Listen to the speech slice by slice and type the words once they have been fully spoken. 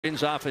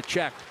Wins off a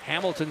check.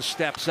 Hamilton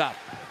steps up.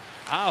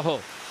 Aho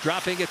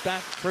dropping it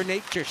back for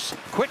Necas.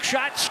 Quick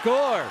shot,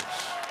 scores.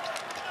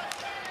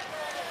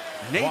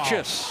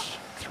 Necas,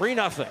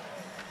 3-0.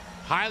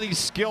 Highly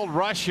skilled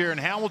rush here, and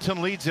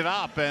Hamilton leads it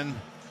up. And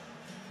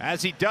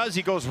as he does,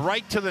 he goes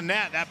right to the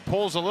net. That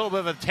pulls a little bit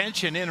of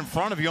attention in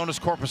front of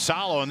Joonas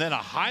Korpisalo, and then a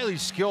highly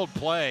skilled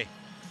play.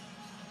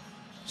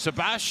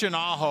 Sebastian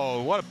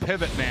Aho, what a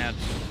pivot, man.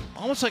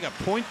 Almost like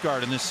a point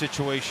guard in this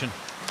situation.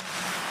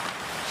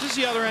 This is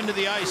the other end of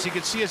the ice. You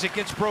can see as it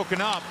gets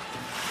broken up,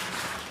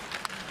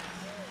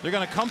 they're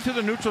going to come to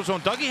the neutral zone.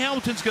 Dougie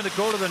Hamilton's going to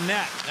go to the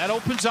net. That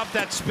opens up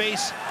that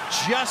space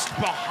just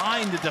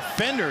behind the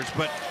defenders,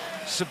 but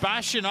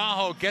Sebastian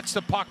Aho gets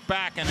the puck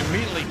back and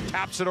immediately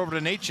taps it over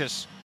to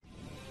Necas.